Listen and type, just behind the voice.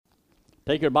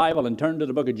Take your Bible and turn to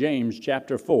the book of James,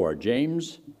 chapter 4.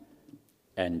 James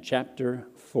and chapter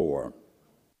 4.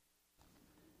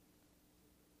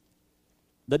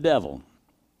 The devil.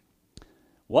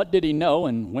 What did he know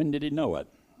and when did he know it?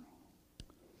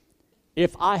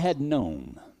 If I had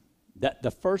known that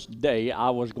the first day I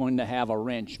was going to have a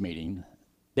ranch meeting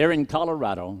there in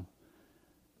Colorado,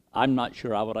 I'm not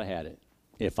sure I would have had it.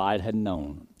 If I had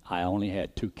known I only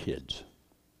had 2 kids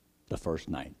the first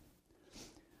night.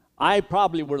 I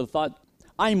probably would have thought,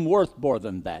 I'm worth more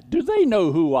than that. Do they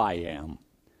know who I am?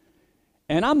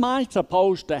 And am I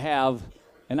supposed to have,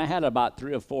 and I had about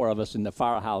 3 or 4 of us in the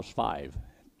Firehouse 5,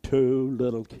 2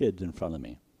 little kids in front of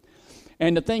me.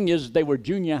 And the thing is, they were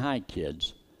junior high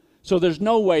kids. So there's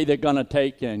no way they're going to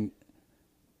take and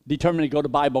determine to go to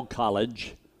Bible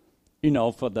college,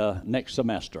 for the next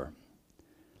semester.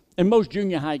 And most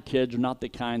junior high kids are not the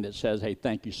kind that says, hey,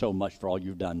 thank you so much for all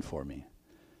you've done for me.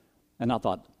 And I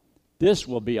thought, this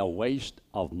will be a waste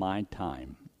of my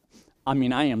time. I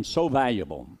am so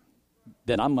valuable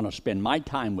that I'm going to spend my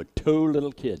time with 2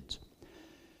 little kids.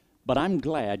 But I'm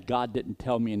glad God didn't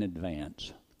tell me in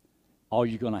advance, all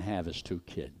you're going to have is 2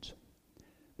 kids.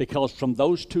 Because from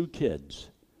those 2 kids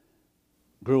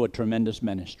grew a tremendous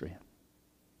ministry.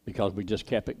 Because we just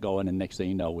kept it going, and next thing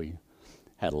you know, we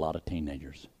had a lot of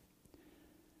teenagers.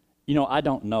 I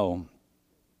don't know,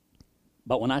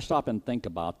 but when I stop and think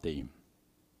about the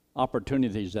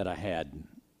opportunities that I had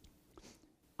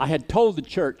told the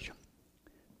church,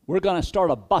 we're going to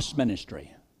start a bus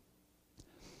ministry.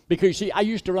 Because, you see, I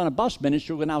used to run a bus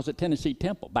ministry when I was at Tennessee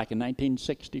Temple back in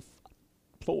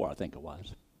 1964, I think it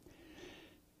was.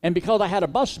 And because I had a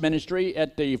bus ministry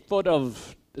at the foot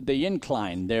of the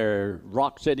incline there,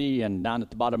 Rock City and down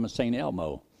at the bottom of St.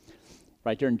 Elmo,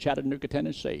 right there in Chattanooga,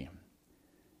 Tennessee.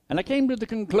 And I came to the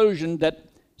conclusion that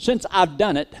since I've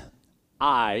done it,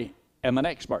 I am an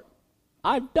expert.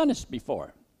 I've done this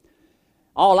before.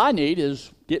 All I need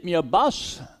is get me a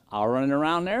bus, I'll run it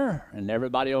around there, and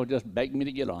everybody will just beg me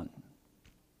to get on.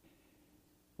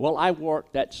 Well, I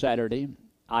worked that Saturday.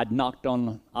 I'd knocked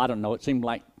on, it seemed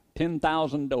like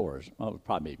 10,000 doors. Well,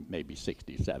 probably maybe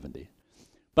 60, 70.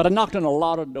 But I knocked on a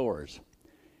lot of doors.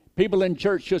 People in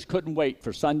church just couldn't wait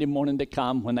for Sunday morning to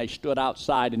come when they stood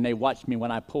outside and they watched me when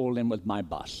I pulled in with my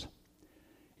bus.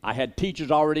 I had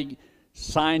teachers already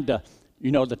signed to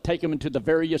take them into the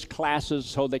various classes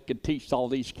so they could teach all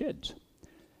these kids.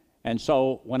 And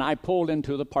so when I pulled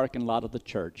into the parking lot of the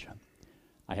church,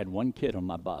 I had 1 kid on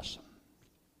my bus.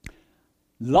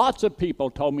 Lots of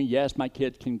people told me, yes, my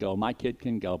kid can go, my kid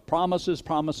can go. Promises,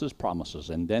 promises, promises.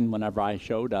 And then whenever I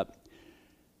showed up,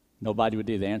 nobody would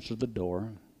either answer the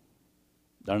door.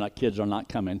 Kids are not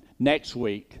coming. Next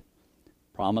week,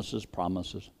 promises,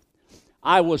 promises.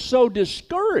 I was so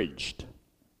discouraged,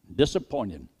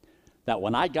 disappointed, that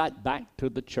when I got back to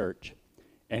the church,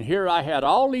 and here I had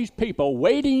all these people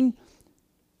waiting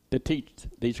to teach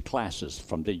these classes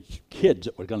from these kids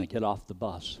that were going to get off the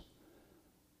bus,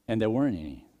 and there weren't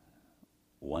any.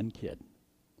 1 kid.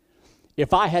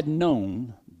 If I had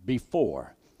known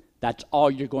before that's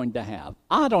all you're going to have,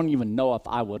 I don't even know if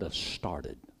I would have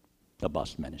started the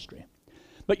bus ministry.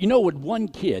 But with 1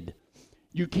 kid,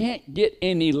 you can't get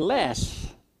any less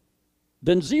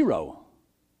than 0.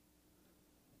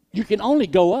 You can only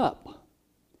go up.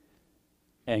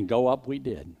 And go up we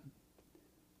did.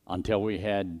 Until we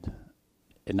had,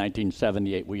 in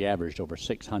 1978, we averaged over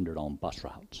 600 on bus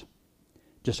routes.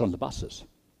 Just on the buses.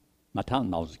 My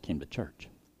town-in-laws came to church.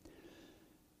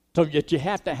 So yet you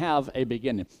have to have a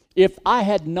beginning. If I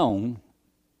had known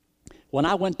when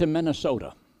I went to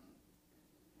Minnesota,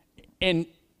 and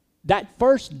that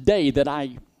first day that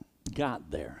I got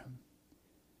there,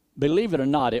 believe it or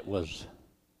not, it was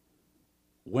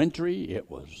wintry,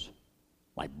 it was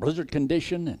like blizzard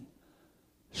condition and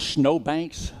snow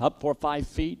banks up 4 or 5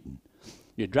 feet. And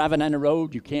you're driving down the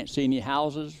road, you can't see any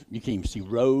houses, you can't even see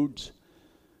roads.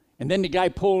 And then the guy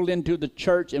pulled into the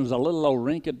church, and it was a little old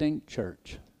rink-a-dink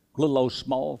church, a little old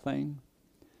small thing.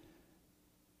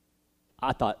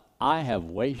 I thought, I have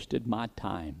wasted my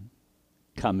time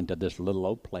coming to this little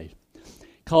old place,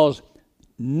 because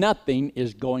nothing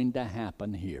is going to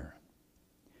happen here.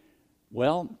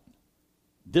 Well,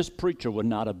 this preacher would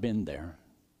not have been there.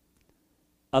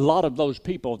 A lot of those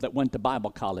people that went to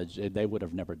Bible college, they would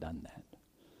have never done that.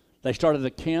 They started a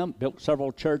camp, built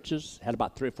several churches, had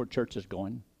about 3 or 4 churches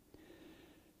going.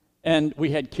 And we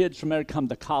had kids from there come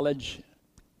to college,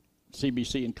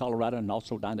 CBC in Colorado, and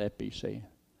also down to FBC.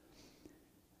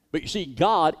 But you see,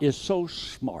 God is so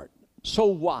smart, so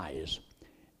wise,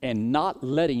 and not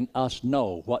letting us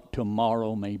know what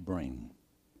tomorrow may bring.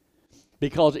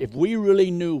 Because if we really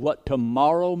knew what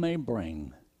tomorrow may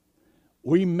bring,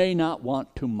 we may not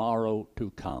want tomorrow to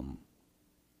come.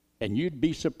 And you'd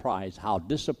be surprised how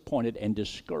disappointed and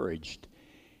discouraged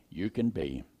you can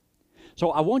be.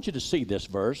 So I want you to see this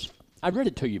verse. I read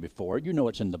it to you before. You know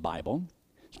it's in the Bible.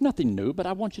 It's nothing new, but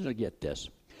I want you to get this.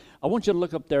 I want you to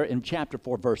look up there in chapter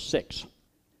 4, verse 6.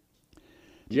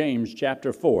 James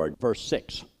chapter 4, verse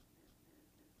 6.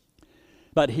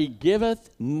 But he giveth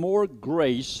more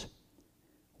grace,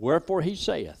 wherefore he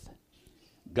saith,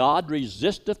 God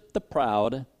resisteth the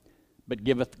proud, but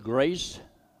giveth grace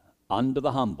unto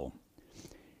the humble.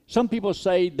 Some people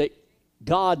say that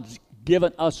God's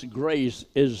given us grace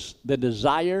is the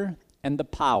desire and the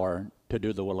power to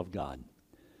do the will of God.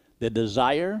 The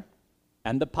desire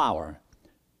and the power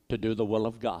to do the will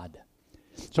of God.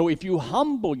 So if you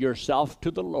humble yourself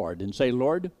to the Lord and say,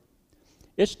 Lord,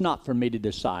 it's not for me to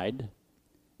decide,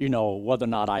 whether or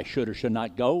not I should or should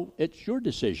not go. It's your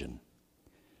decision.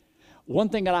 One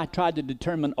thing that I tried to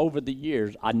determine over the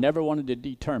years, I never wanted to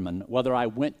determine whether I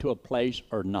went to a place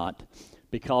or not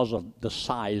because of the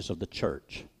size of the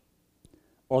church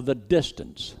or the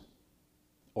distance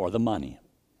or the money.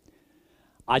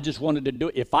 I just wanted to do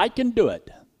it. If I can do it,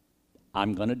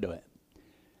 I'm going to do it.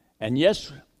 And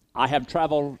yes, I have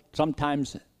traveled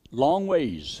sometimes long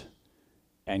ways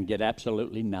and get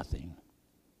absolutely nothing.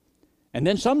 And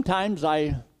then sometimes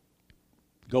I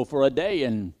go for a day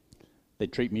and they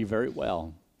treat me very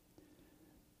well.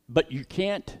 But you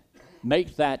can't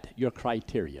make that your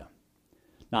criteria.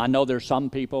 Now, I know there's some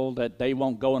people that they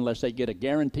won't go unless they get a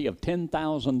guarantee of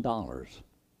 $10,000.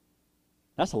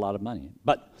 That's a lot of money.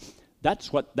 But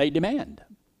that's what they demand.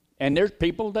 And there's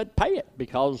people that pay it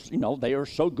because, they are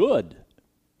so good.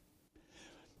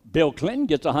 Bill Clinton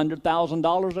gets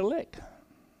 $100,000 a lick.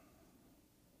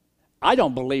 I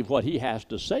don't believe what he has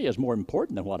to say is more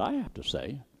important than what I have to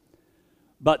say.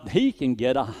 But he can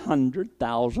get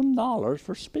 $100,000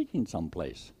 for speaking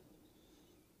someplace.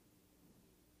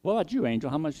 What about you, Angel?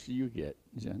 How much do you get?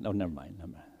 No, never mind.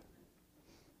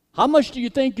 How much do you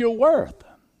think you're worth?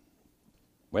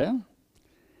 Well,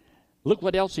 look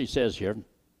what else he says here.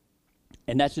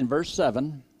 And that's in verse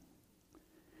 7.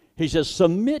 He says,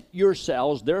 submit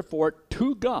yourselves, therefore,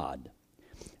 to God.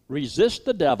 Resist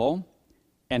the devil,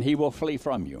 and he will flee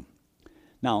from you.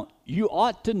 Now, you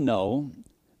ought to know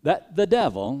that the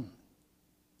devil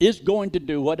is going to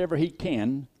do whatever he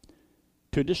can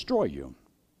to destroy you.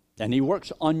 And he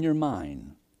works on your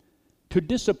mind to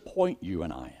disappoint you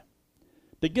and I,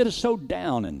 to get us so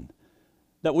down and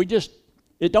that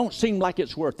it don't seem like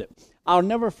it's worth it. I'll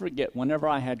never forget whenever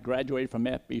I had graduated from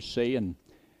FBC, and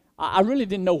I really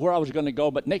didn't know where I was going to go,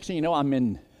 but next thing you know, I'm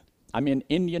in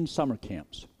Indian summer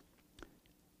camps.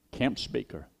 Camp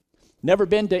speaker. Never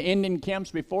been to Indian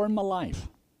camps before in my life.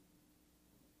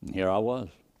 And here I was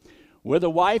with a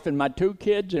wife and my 2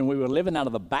 kids, and we were living out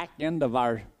of the back end of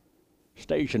our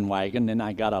station wagon, and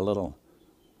I got a little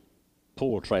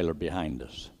pool trailer behind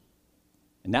us.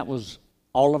 And that was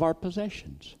all of our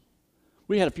possessions.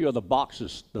 We had a few of the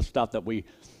boxes, the stuff that we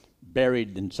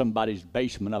buried in somebody's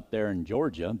basement up there in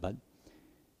Georgia,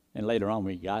 and later on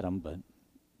we got them, but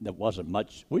there wasn't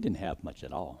much. We didn't have much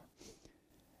at all.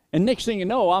 And next thing you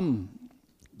know, I'm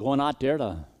going out there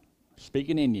to speak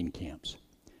in Indian camps.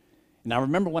 And I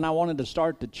remember when I wanted to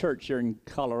start the church here in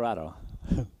Colorado,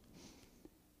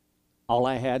 all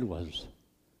I had was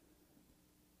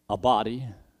a body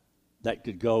that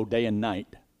could go day and night.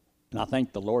 And I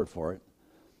thank the Lord for it,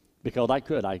 because I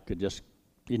could just,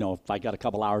 if I got a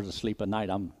couple hours of sleep a night,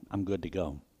 I'm good to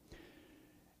go.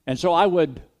 And so I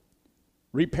would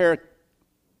repair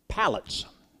pallets,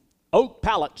 oak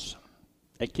pallets,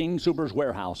 at King Soopers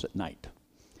warehouse at night.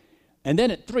 And then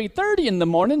at 3:30 in the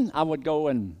morning, I would go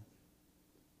and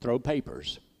throw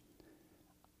papers.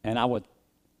 And I would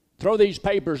throw these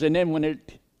papers, and then when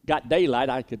it got daylight,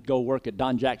 I could go work at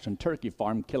Don Jackson Turkey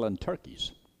Farm killing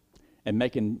turkeys and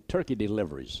making turkey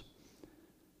deliveries.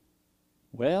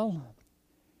 Well,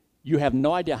 you have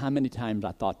no idea how many times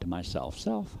I thought to myself,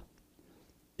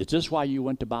 is this why you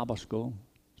went to Bible school?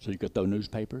 So you could throw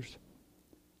newspapers?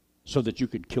 So that you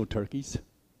could kill turkeys?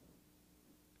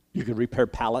 You could repair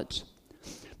pallets?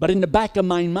 But in the back of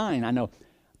my mind, I know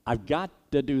I've got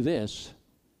to do this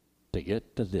to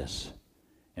get to this.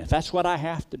 And if that's what I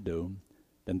have to do,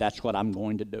 then that's what I'm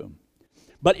going to do.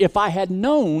 But if I had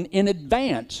known in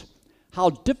advance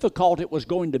how difficult it was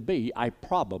going to be, I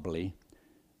probably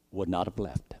would not have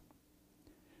left.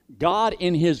 God,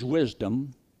 in his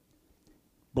wisdom,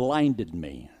 blinded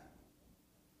me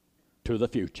to the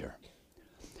future.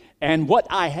 And what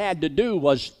I had to do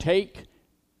was take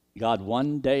God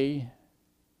one day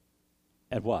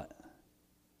at what?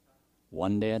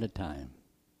 One day at a time.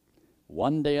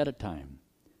 One day at a time.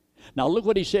 Now look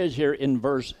what he says here in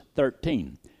verse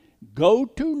 13. Go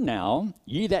to now,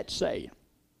 ye that say,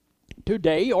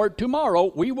 today or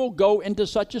tomorrow we will go into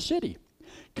such a city.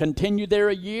 Continue there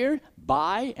a year,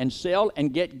 buy and sell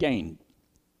and get gain.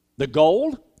 The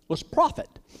goal was profit.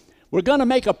 We're going to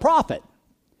make a profit.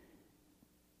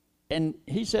 And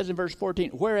he says in verse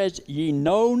 14, whereas ye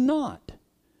know not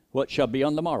what shall be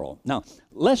on the morrow. Now,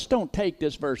 let's don't take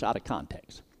this verse out of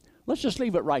context. Let's just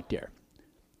leave it right there.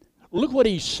 Look what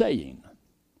he's saying.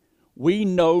 We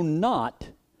know not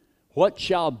what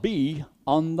shall be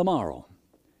on the morrow.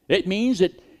 It means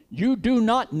that you do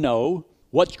not know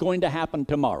what's going to happen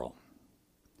tomorrow.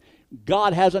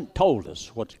 God hasn't told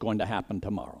us what's going to happen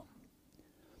tomorrow.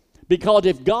 Because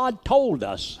if God told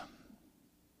us,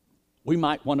 we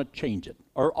might want to change it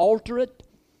or alter it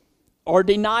or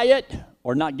deny it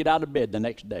or not get out of bed the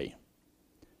next day.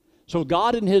 So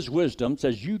God in his wisdom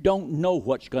says you don't know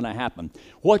what's going to happen.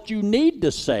 What you need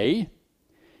to say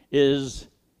is,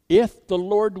 if the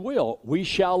Lord will, we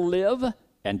shall live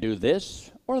and do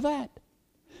this or that.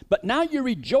 But now you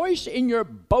rejoice in your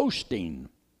boasting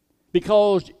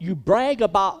because you brag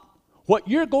about what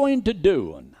you're going to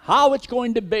do and how it's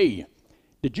going to be.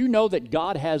 Did you know that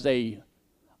God has a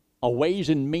Ways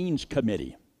and Means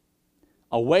Committee,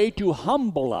 a way to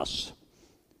humble us?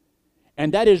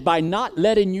 And that is by not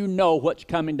letting you know what's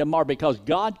coming tomorrow, because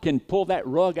God can pull that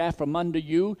rug out from under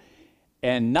you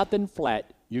and nothing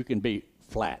flat. You can be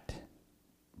flat,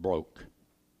 broke,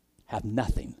 have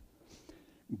nothing.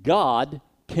 God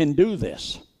can do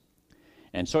this.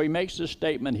 And so he makes this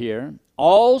statement here.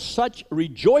 All such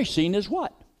rejoicing is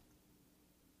what?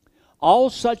 All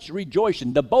such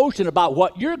rejoicing, the boasting about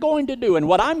what you're going to do and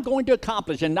what I'm going to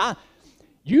accomplish. And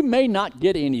you may not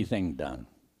get anything done.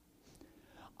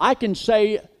 I can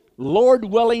say, Lord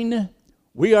willing,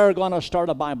 we are going to start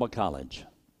a Bible college.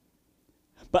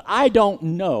 But I don't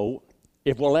know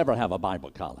if we'll ever have a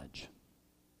Bible college.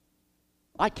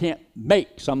 I can't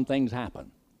make some things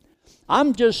happen.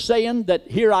 I'm just saying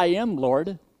that here I am,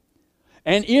 Lord.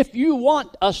 And if you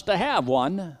want us to have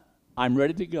one, I'm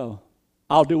ready to go.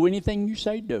 I'll do anything you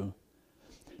say do.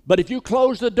 But if you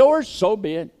close the doors, so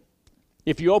be it.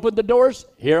 If you open the doors,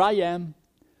 here I am.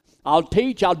 I'll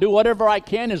teach, I'll do whatever I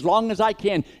can as long as I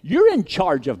can. You're in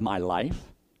charge of my life.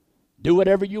 Do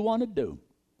whatever you want to do.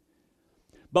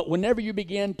 But whenever you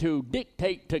begin to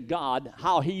dictate to God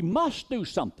how he must do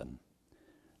something,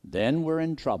 then we're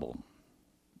in trouble.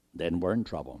 Then we're in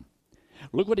trouble.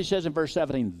 Look what he says in verse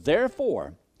 17.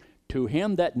 Therefore, to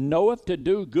him that knoweth to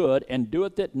do good and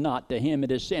doeth it not, to him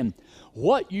it is sin.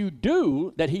 What you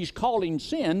do that he's calling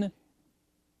sin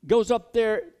goes up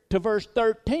there to verse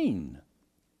 13.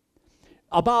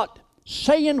 About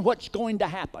saying what's going to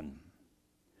happen.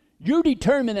 You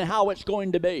determining how it's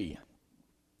going to be.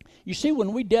 You see,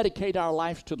 when we dedicate our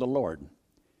lives to the Lord,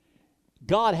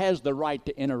 God has the right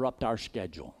to interrupt our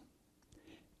schedule.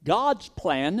 God's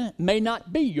plan may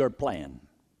not be your plan.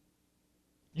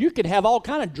 You could have all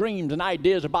kind of dreams and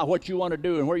ideas about what you want to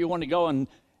do and where you want to go, and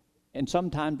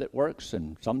sometimes it works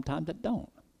and sometimes it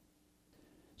don't.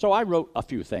 So I wrote a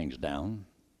few things down.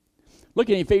 Look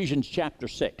in Ephesians chapter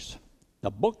 6.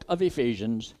 The book of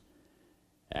Ephesians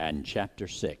and chapter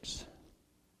 6.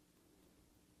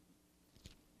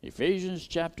 Ephesians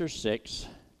chapter 6.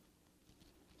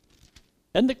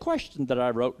 And the question that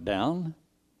I wrote down,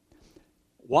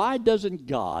 why doesn't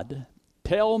God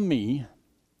tell me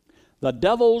the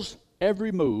devil's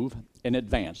every move in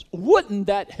advance? Wouldn't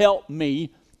that help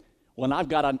me when I've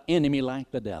got an enemy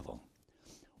like the devil?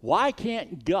 Why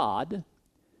can't God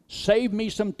save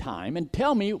me some time and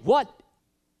tell me what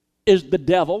is the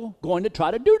devil going to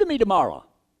try to do to me tomorrow?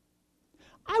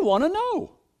 I want to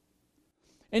know.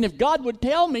 And if God would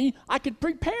tell me, I could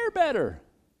prepare better.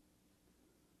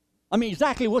 I mean,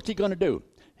 exactly what's he going to do?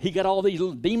 He got all these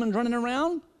little demons running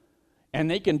around, and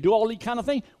they can do all these kind of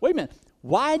things. Wait a minute.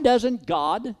 Why doesn't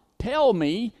God tell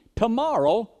me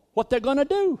tomorrow what they're going to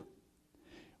do?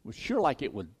 Well, sure, like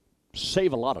it would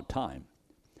save a lot of time.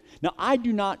 Now, I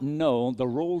do not know the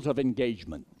rules of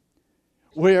engagement,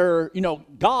 where,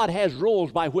 God has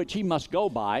rules by which he must go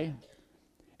by,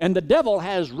 and the devil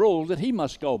has rules that he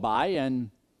must go by, and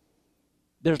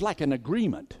there's like an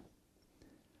agreement.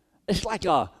 It's like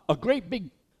a great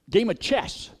big game of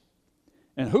chess,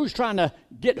 and who's trying to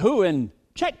get who in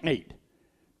checkmate.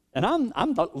 And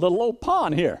I'm the little old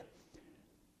pawn here.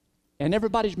 And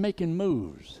everybody's making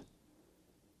moves.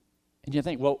 And you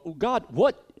think, well, God,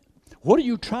 what are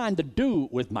you trying to do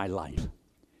with my life?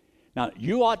 Now,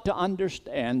 you ought to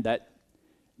understand that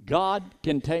God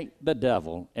can take the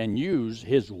devil and use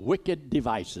his wicked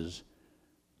devices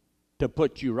to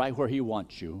put you right where he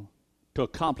wants you, to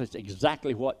accomplish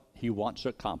exactly what he wants to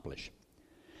accomplish.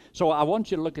 So I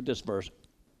want you to look at this verse.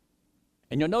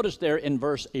 And you'll notice there in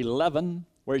verse 11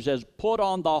 where he says, put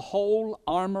on the whole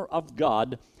armor of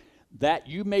God that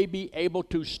you may be able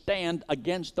to stand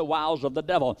against the wiles of the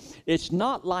devil. It's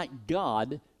not like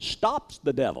God stops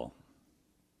the devil,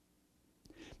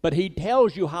 but he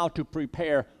tells you how to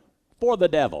prepare for the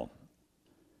devil.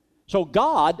 So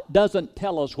God doesn't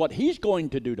tell us what he's going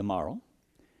to do tomorrow,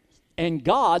 and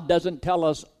God doesn't tell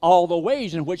us all the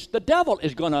ways in which the devil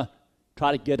is going to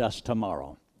try to get us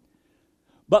tomorrow.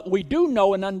 But we do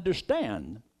know and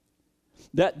understand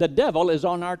that the devil is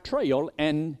on our trail,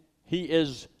 and he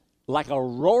is like a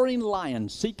roaring lion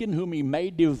seeking whom he may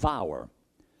devour.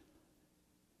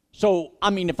 So,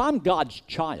 I mean, if I'm God's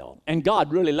child and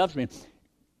God really loves me,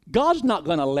 God's not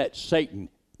going to let Satan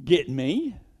get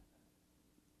me,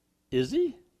 is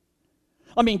he?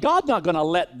 I mean, God's not going to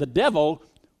let the devil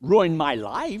ruin my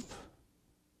life,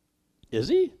 is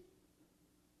he?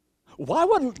 Why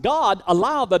wouldn't God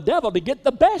allow the devil to get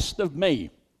the best of me?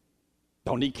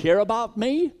 Don't he care about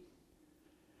me?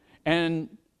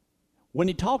 And when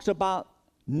he talks about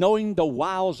knowing the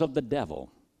wiles of the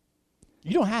devil,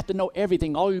 you don't have to know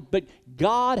everything, but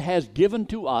God has given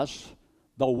to us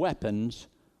the weapons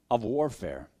of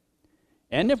warfare.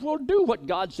 And if we'll do what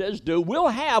God says do, we'll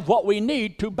have what we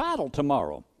need to battle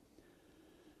tomorrow.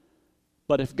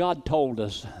 But if God told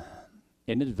us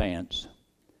in advance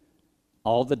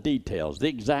all the details, the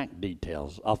exact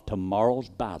details of tomorrow's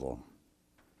battle,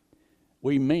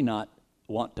 we may not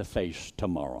want to face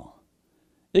tomorrow.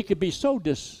 It could be so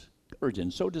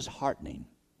discouraging, so disheartening.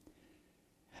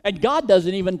 And God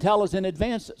doesn't even tell us in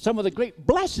advance some of the great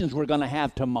blessings we're going to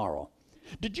have tomorrow.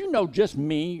 Did you know just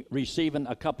me receiving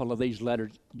a couple of these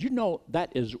letters, you know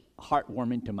that is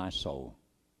heartwarming to my soul?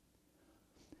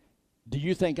 Do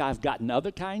you think I've gotten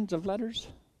other kinds of letters?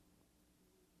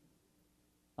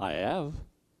 I have.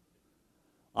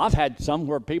 I've had some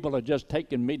where people have just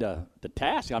taken me to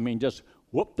task. I mean, just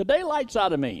whoop the daylights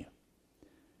out of me.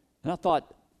 And I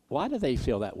thought, why do they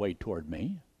feel that way toward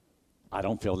me? I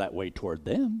don't feel that way toward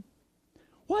them.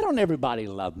 Why don't everybody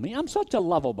love me? I'm such a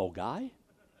lovable guy.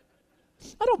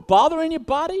 I don't bother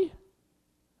anybody.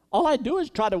 All I do is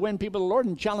try to win people to the Lord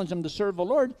and challenge them to serve the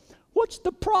Lord. What's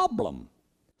the problem?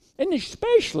 And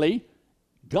especially,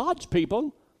 God's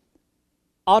people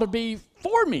ought to be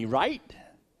for me, right?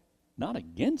 Not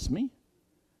against me.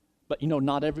 But you know,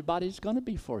 not everybody's going to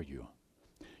be for you.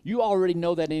 You already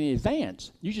know that in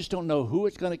advance. You just don't know who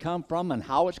it's going to come from and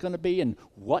how it's going to be and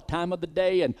what time of the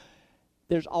day, and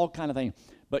there's all kind of things.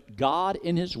 But God,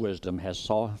 in his wisdom, has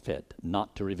saw fit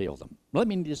not to reveal them. Let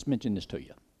me just mention this to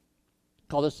you,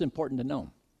 because it's important to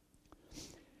know.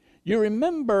 You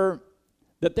remember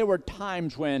that there were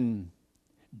times when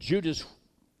Judas,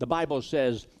 the Bible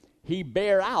says, he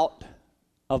bare out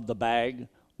of the bag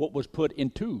what was put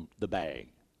into the bag.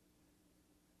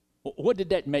 What did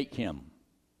that make him?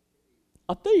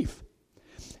 A thief.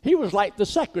 He was like the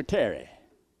secretary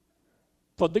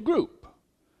for the group.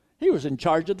 He was in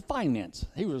charge of the finance.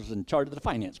 He was in charge of the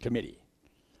finance committee.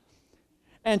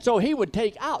 And so he would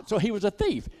take out, so he was a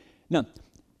thief. Now,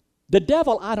 the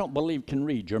devil, I don't believe, can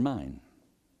read your mind.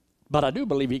 But I do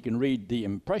believe he can read the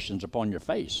impressions upon your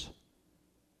face.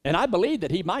 And I believe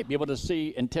that he might be able to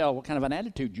see and tell what kind of an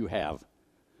attitude you have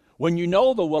when you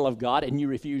know the will of God and you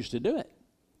refuse to do it.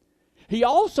 He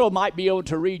also might be able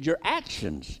to read your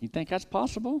actions. You think that's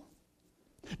possible?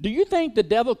 Do you think the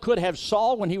devil could have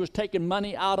saw when he was taking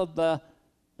money out of the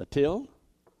till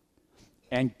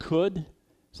and could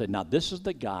say, now this is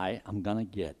the guy I'm going to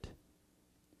get.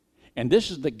 And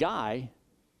this is the guy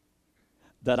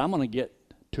that I'm going to get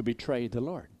to betray the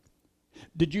Lord.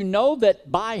 Did you know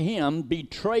that by him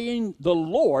betraying the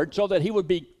Lord so that he would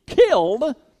be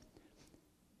killed,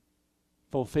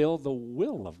 fulfill the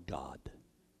will of God?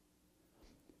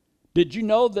 Did you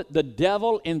know that the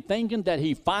devil, in thinking that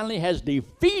he finally has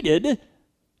defeated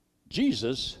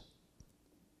Jesus,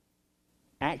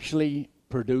 actually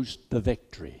produced the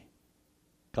victory?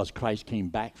 Because Christ came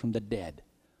back from the dead.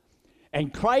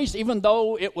 And Christ, even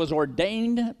though it was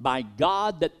ordained by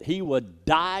God that he would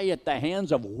die at the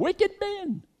hands of wicked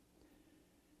men,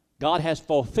 God has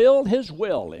fulfilled his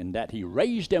will in that he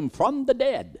raised him from the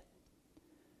dead.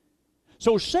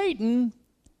 So Satan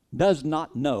does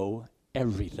not know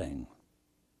everything.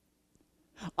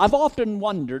 I've often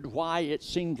wondered why it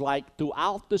seems like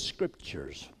throughout the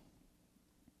scriptures,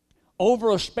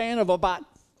 over a span of about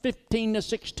 15 to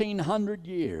 1600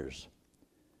 years,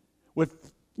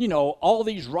 with all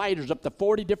these writers, up to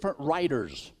 40 different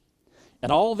writers,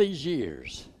 and all these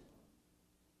years,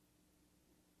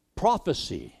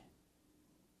 prophecy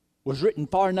was written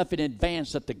far enough in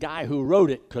advance that the guy who wrote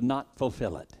it could not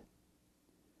fulfill it.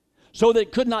 So that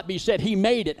it could not be said, he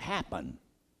made it happen.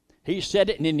 He said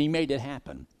it and then he made it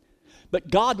happen. But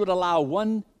God would allow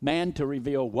one man to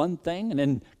reveal one thing, and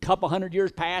then a couple hundred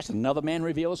years pass, and another man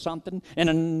reveals something, and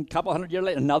then a couple hundred years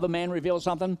later, another man reveals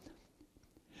something.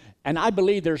 And I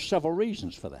believe there's several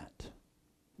reasons for that.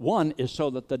 One is so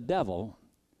that the devil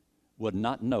would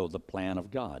not know the plan of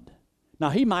God. Now,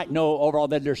 he might know overall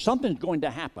that there's something going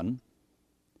to happen,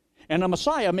 and a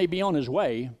Messiah may be on his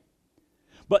way,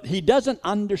 but he doesn't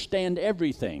understand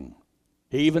everything.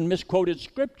 He even misquoted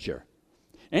Scripture.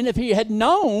 And if he had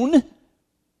known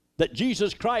that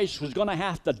Jesus Christ was going to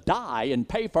have to die and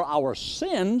pay for our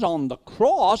sins on the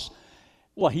cross,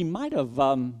 well, he might have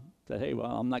said, hey,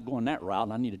 well, I'm not going that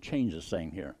route. I need to change this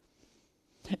thing here.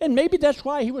 And maybe that's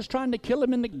why he was trying to kill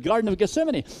him in the Garden of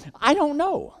Gethsemane. I don't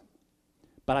know.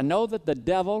 But I know that the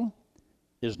devil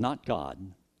is not God.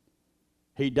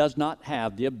 He does not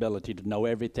have the ability to know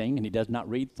everything, and he does not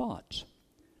read thoughts.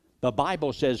 The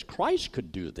Bible says Christ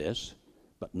could do this,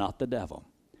 but not the devil.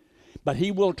 But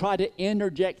he will try to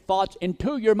interject thoughts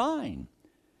into your mind.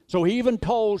 So he even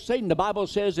told Satan, the Bible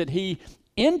says that he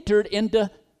entered into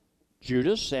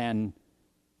Judas and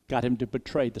got him to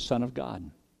betray the Son of God.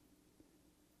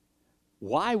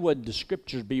 Why would the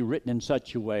Scriptures be written in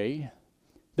such a way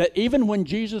that even when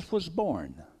Jesus was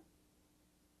born,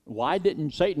 why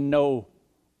didn't Satan know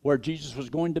where Jesus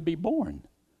was going to be born?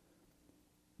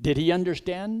 Did he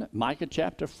understand Micah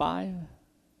chapter 5,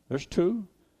 verse 2?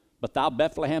 But thou,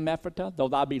 Bethlehem Ephratah, though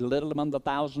thou be little among the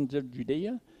thousands of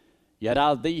Judea, yet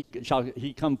out of thee shall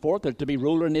he come forth to be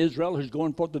ruler in Israel, whose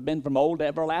going forth has been from old to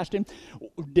everlasting.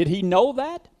 Did he know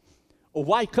that? Or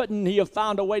why couldn't he have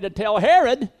found a way to tell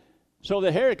Herod, so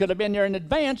that Herod could have been there in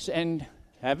advance and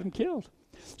have him killed?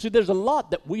 See, there's a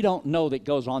lot that we don't know that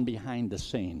goes on behind the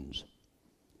scenes.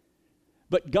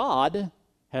 But God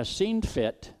has seen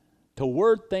fit to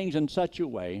word things in such a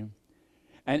way,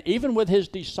 and even with his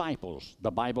disciples,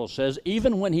 the Bible says,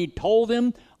 even when he told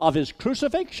them of his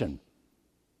crucifixion,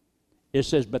 it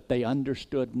says, but they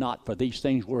understood not, for these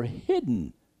things were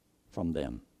hidden from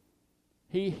them.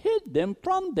 He hid them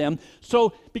from them.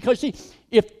 So, because see,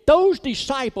 if those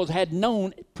disciples had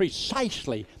known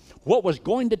precisely what was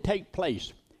going to take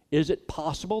place, is it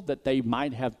possible that they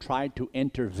might have tried to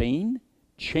intervene,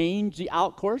 change the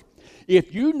outcourse?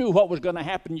 If you knew what was going to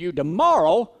happen to you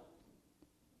tomorrow,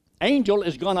 Angel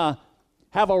is going to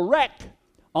have a wreck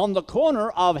on the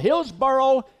corner of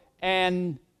Hillsborough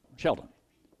and Sheldon.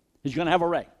 He's going to have a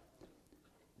wreck.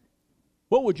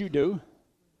 What would you do?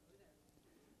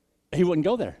 He wouldn't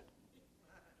go there.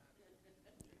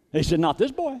 He said, not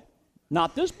this boy.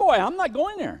 Not this boy. I'm not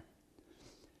going there.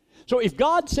 So if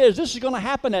God says this is going to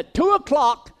happen at 2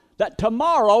 o'clock, that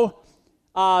tomorrow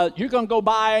you're going to go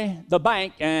by the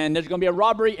bank and there's going to be a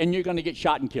robbery and you're going to get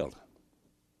shot and killed.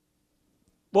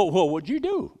 Well, what would you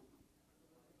do?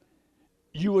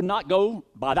 You would not go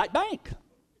by that bank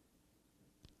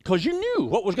because you knew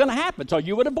what was going to happen, so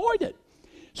you would avoid it.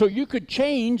 So you could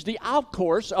change the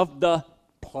outcourse of the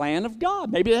plan of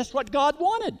God. Maybe that's what God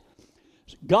wanted.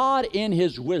 God, in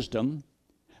his wisdom,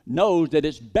 knows that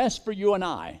it's best for you and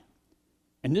I,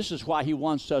 and this is why he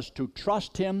wants us to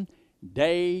trust him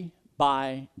day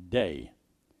by day.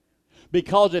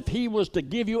 Because if he was to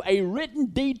give you a written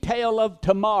detail of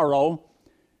tomorrow,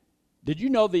 did you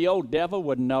know the old devil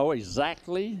would know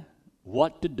exactly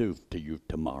what to do to you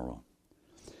tomorrow?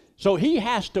 So he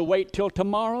has to wait till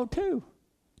tomorrow too.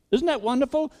 Isn't that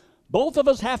wonderful? Both of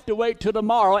us have to wait till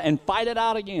tomorrow and fight it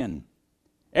out again.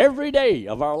 Every day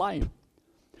of our life.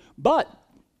 But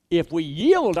if we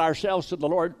yield ourselves to the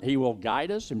Lord, he will guide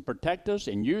us and protect us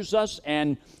and use us,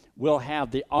 and we'll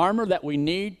have the armor that we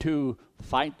need to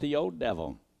fight the old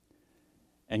devil.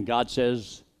 And God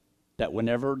says that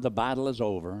whenever the battle is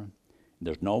over,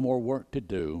 there's no more work to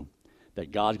do,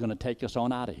 that God's going to take us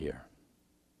on out of here.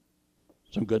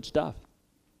 Some good stuff.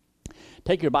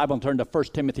 Take your Bible and turn to 1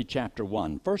 Timothy chapter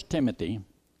 1. 1 Timothy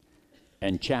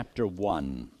and chapter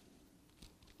 1.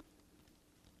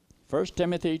 1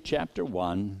 Timothy chapter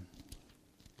 1.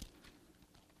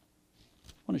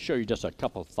 I want to show you just a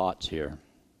couple thoughts here.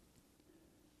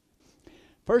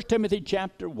 1 Timothy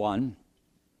chapter 1.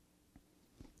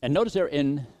 And notice there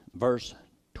in verse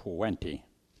 20.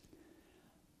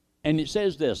 And it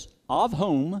says this, of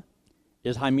whom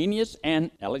is Hymenaeus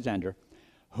and Alexander,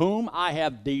 whom I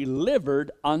have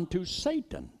delivered unto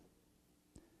Satan,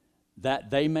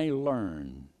 that they may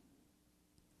learn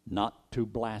not to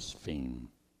blaspheme.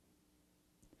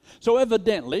 So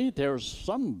evidently, there's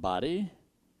somebody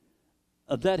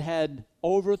that had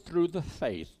overthrew the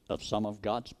faith of some of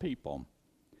God's people.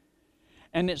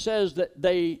 And it says that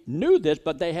they knew this,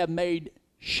 but they have made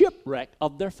shipwreck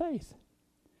of their faith.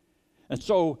 And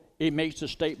so it makes a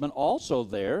statement also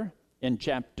there in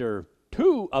chapter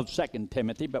 2 of 2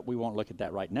 Timothy, but we won't look at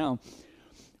that right now,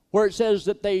 where it says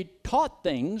that they taught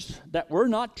things that were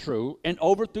not true and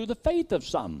overthrew the faith of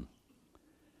some.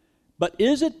 But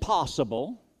is it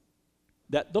possible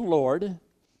that the Lord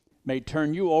may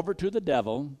turn you over to the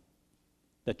devil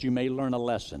that you may learn a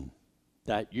lesson,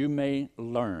 that you may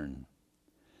learn?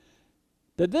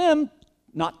 To them,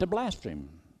 not to blaspheme.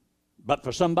 But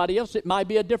for somebody else, it might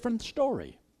be a different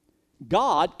story.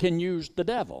 God can use the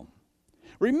devil.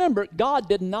 Remember, God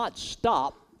did not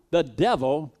stop the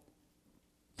devil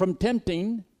from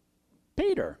tempting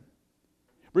Peter.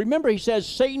 Remember, he says,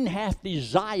 Satan hath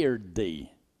desired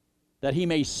thee, that he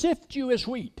may sift you as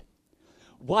wheat.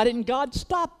 Why didn't God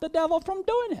stop the devil from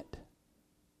doing it?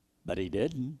 But he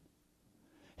didn't.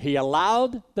 He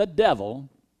allowed the devil,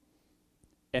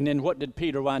 and then what did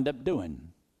Peter wind up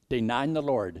doing? Denying the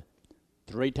Lord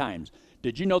 3 times.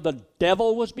 Did you know the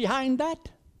devil was behind that?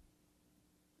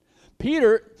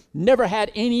 Peter never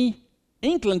had any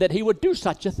inkling that he would do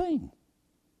such a thing.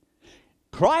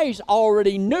 Christ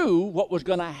already knew what was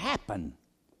going to happen.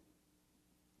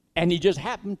 And he just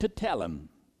happened to tell him,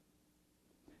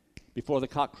 before the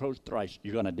cock crows thrice,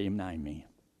 you're going to deny me.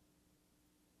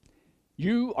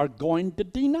 You are going to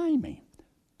deny me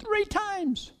 3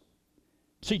 times.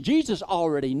 See, Jesus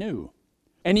already knew.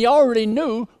 And he already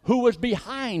knew who was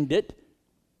behind it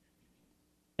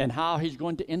and how he's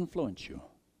going to influence you.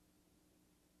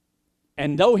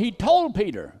 And though he told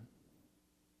Peter,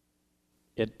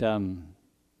 it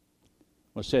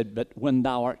was said, but when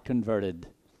thou art converted,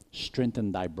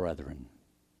 strengthen thy brethren.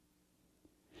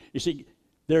 You see,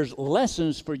 there's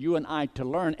lessons for you and I to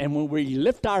learn, and when we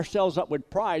lift ourselves up with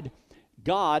pride,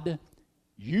 God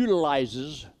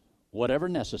utilizes whatever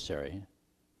necessary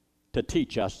to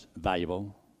teach us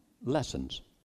valuable lessons.